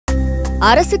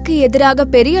அரசுக்கு எதிராக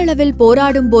பெரிய அளவில்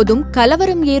போராடும் போதும்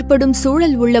கலவரம் ஏற்படும்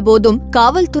சூழல் உள்ள போதும்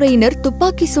காவல்துறையினர்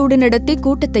துப்பாக்கி சூடு நடத்தி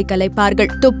கூட்டத்தை கலைப்பார்கள்.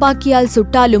 துப்பாக்கியால்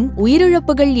சுட்டாலும்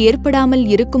உயிரிழப்புகள் ஏற்படாமல்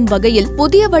இருக்கும் வகையில்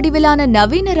புதிய வடிவிலான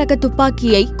நவீன ரக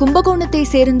துப்பாக்கியை கும்பகோணத்தை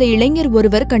சேர்ந்த இளைஞர்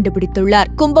ஒருவர்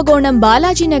கண்டுபிடித்துள்ளார். கும்பகோணம்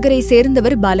பாலாஜி நகரை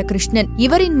சேர்ந்தவர் பாலகிருஷ்ணன்.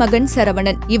 இவரின் மகன்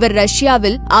சரவணன். இவர்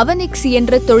ரஷ்யாவில் அவனிக்ஸ்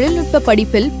என்ற தொழில்நுட்ப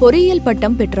படிப்பில் பொறியியல்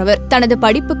பட்டம் பெற்றவர். தனது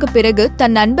படிப்புக்கு பிறகு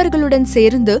தன் நண்பர்களுடன்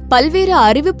சேர்ந்து பல்வேறு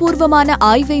அறிவுபூர்வமான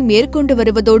ஆய்வை மேற்கொண்டு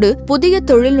வருவதோடு புதிய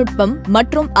தொழில்நுட்பம்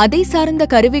மற்றும் அதை சார்ந்த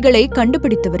கருவிகளை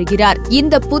கண்டுபிடித்து வருகிறார்.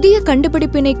 இந்த புதிய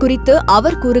கண்டுபிடிப்பினை குறித்து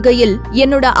அவர் கூறுகையில்,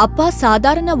 என்னோட அப்பா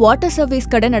சாதாரண வாட்டர் சர்வீஸ்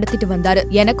கடை நடத்திட்டு வந்தாரு.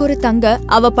 எனக்கு ஒரு தங்க,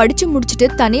 அவ படிச்சு முடிச்சிட்டு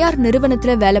தனியார்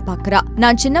நிறுவனத்துல வேலை பாக்குறா.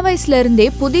 நான் சின்ன வயசுல இருந்தே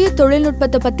புதிய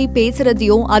தொழில்நுட்பத்தை பத்தி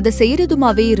பேசுறதையும் அதை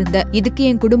செய்யறதுமாவே இருந்தேன். இதுக்கு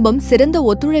என் குடும்பம் சிறந்த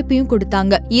ஒத்துழைப்பையும்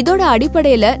கொடுத்தாங்க. இதோட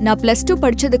அடிப்படையில நான் +2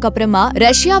 படிச்சதுக்கு அப்புறமா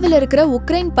ரஷ்யாவில் இருக்கிற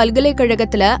உக்ரைன்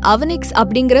பல்கலைக்கழகத்துல அவனிக்ஸ்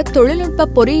அப்படிங்கிற தொழில்நுட்ப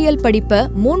பொறியியல் படிப்பை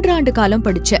 3 ஆண்டு காலம்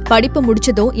படிச்சேன். படிப்பு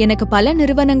முடிச்சதும் எனக்கு பல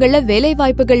நிறுவனங்கள்ல வேலை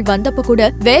வாய்ப்புகள் வந்தப்ப கூட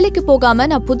வேலைக்கு போகாம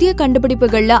நான் புதிய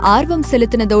கண்டுபிடிப்புகள்ல ஆர்வம்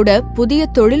செலுத்தினதோட புதிய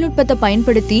தொழில்நுட்பத்தை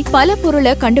பயன்படுத்தி பல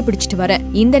பொருளை கண்டுபிடிச்சிட்டு வரேன்.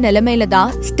 இந்த நிலைமையில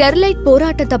தான் ஸ்டெர்லைட்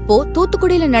போராட்டத்தப்போ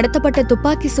தூத்துக்குடியில நடத்தப்பட்ட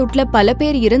துப்பாக்கி சூட்ல பல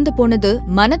பேர் இறந்து போனது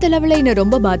மனதளவுல என்ன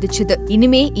ரொம்ப பாதிச்சுது.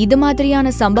 இனிமே இது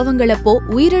மாதிரியான சம்பவங்களப்போ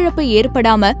உயிரிழப்பு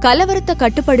ஏற்படாம கலவரத்தை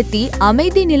கட்டுப்படுத்தி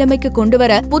அமைதி நிலைமைக்கு கொண்டு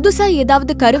வர புதுசா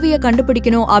ஏதாவது கருவியை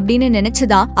கண்டுபிடிக்கணும் அப்படின்னு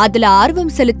நினைச்சுதான் அதுல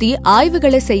ஆர்வம் செலுத்தி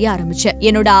ஆய்வுகளை செய்ய ஆரம்பிச்சேன்.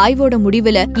 என்னோட ஆய்வோட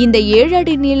முடிவுல இந்த 7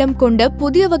 அடி நீளம் கொண்ட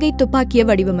புதிய வகை துப்பாக்கியை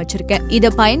வடிவமைச்சிருக்கேன்.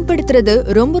 இத பயன்படுத்துறது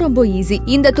ரொம்ப ஈஸி.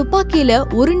 இந்த துப்பாக்கியில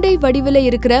உருண்டை வடிவில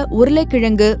இருக்கிற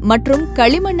உருளைக்கிழங்கு மற்றும்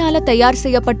களிமண்ணால தயார்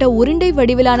செய்யப்பட்ட உருண்டை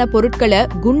வடிவிலான பொருட்களை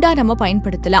குண்டா நம்ம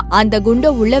பயன்படுத்தலாம். அந்த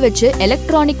குண்டை உள்ள வச்சு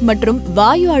எலக்ட்ரானிக் மற்றும்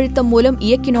வாயு அழுத்தம் மூலம்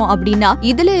இயக்கினோம் அப்படின்னா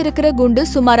இதுல இருக்கிற குண்டு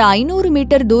சுமார் 500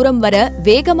 மீட்டர் தூரம் வர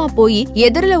வேகமா போய்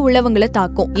எதிரில உள்ளவங்களை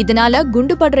தாக்கும். இதனால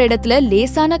குண்டு படுற இடத்துல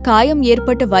லேசான காயம்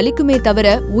ஏற்பட்டு வலிக்குமே தவிர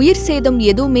உயிர் சேதம்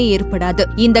எதுவுமே ஏற்படாது.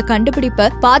 இந்த கண்டுபிடிப்ப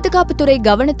பாதுகாப்புத்துறை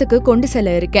கவனத்துக்கு கொண்டு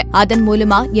செல்ல இருக்கேன். அதன்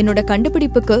மூலமா என்னோட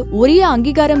கண்டுபிடிப்புக்கு உரிய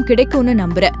அங்கீகாரம் கிடைக்கும்னு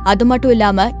நம்புறேன். அது மட்டும்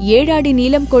இல்லாம 7 அடி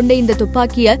நீளம் கொண்ட இந்த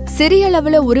துப்பாக்கிய சிறிய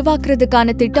அளவுல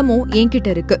உருவாக்குறதுக்கான திட்டமும் என்கிட்ட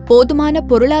இருக்கு. போதுமான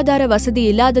பொருளாதார வசதி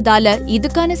இல்லாததால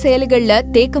இதுக்கான செயல்கள்ல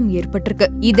தேக்கம் ஏற்பட்டிருக்கு.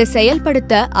 இதை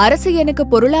செயல்படுத்த அரசு எனக்கு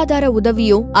பொருளாதார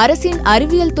உதவியும் அரசின்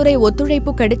அறிவியல் துறை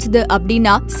ஒத்துழைப்பு கிடைச்சது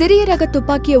அப்படின்னா சிறிய ரக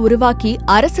துப்பாக்கியை உருவாக்கி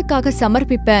அரசுக்காக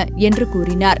சமர்ப்பிப்பேன் என்று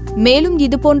கூறினார். மேலும்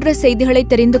இதுபோன்ற செய்திகளை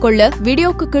தெரிந்து கொள்ள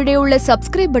வீடியோக்கு கீழே உள்ள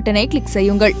சப்ஸ்கிரைப் பட்டனை கிளிக்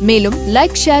செய்யுங்கள். மேலும்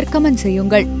லைக், ஷேர், கமெண்ட்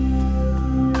செய்யுங்கள்.